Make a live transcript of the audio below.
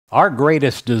Our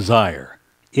greatest desire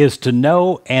is to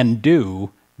know and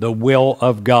do the will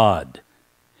of God.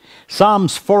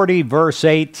 Psalms 40 verse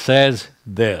 8 says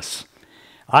this,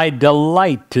 I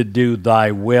delight to do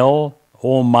thy will,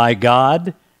 O my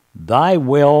God, thy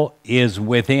will is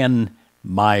within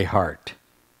my heart.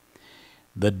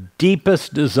 The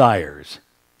deepest desires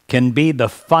can be the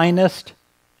finest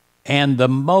and the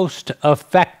most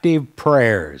effective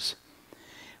prayers.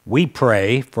 We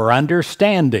pray for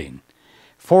understanding,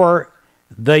 for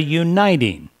the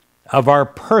uniting of our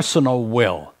personal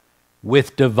will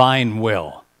with divine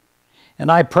will.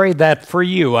 And I pray that for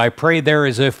you. I pray there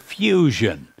is a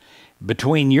fusion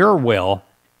between your will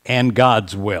and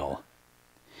God's will.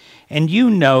 And you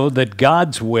know that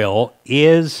God's will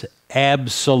is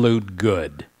absolute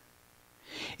good.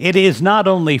 It is not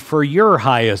only for your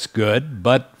highest good,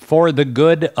 but for the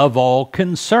good of all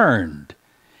concerned.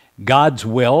 God's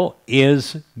will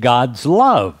is God's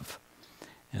love.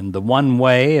 And the one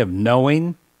way of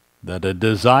knowing that a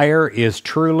desire is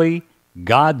truly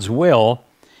God's will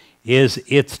is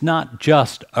it's not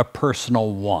just a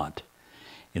personal want.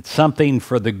 It's something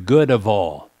for the good of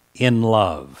all in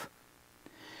love.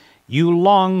 You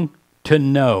long to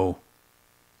know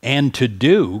and to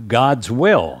do God's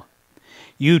will.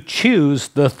 You choose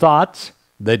the thoughts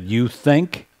that you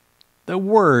think, the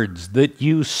words that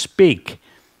you speak,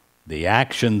 the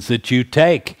actions that you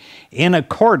take in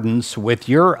accordance with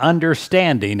your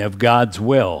understanding of God's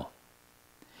will.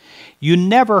 You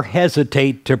never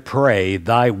hesitate to pray,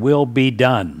 thy will be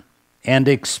done, and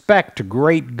expect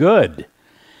great good.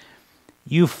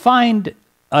 You find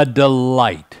a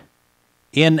delight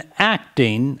in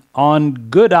acting on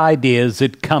good ideas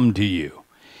that come to you,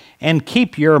 and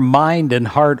keep your mind and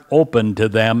heart open to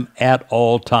them at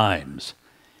all times.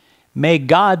 May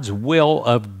God's will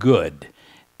of good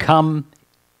come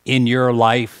in your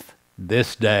life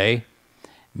this day.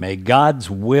 May God's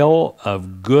will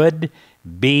of good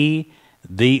be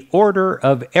the order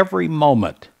of every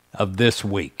moment of this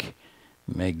week.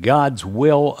 May God's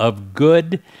will of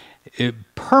good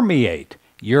permeate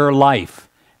your life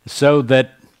so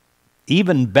that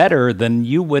even better than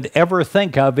you would ever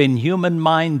think of in human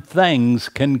mind things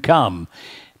can come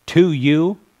to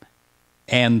you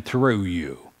and through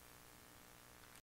you.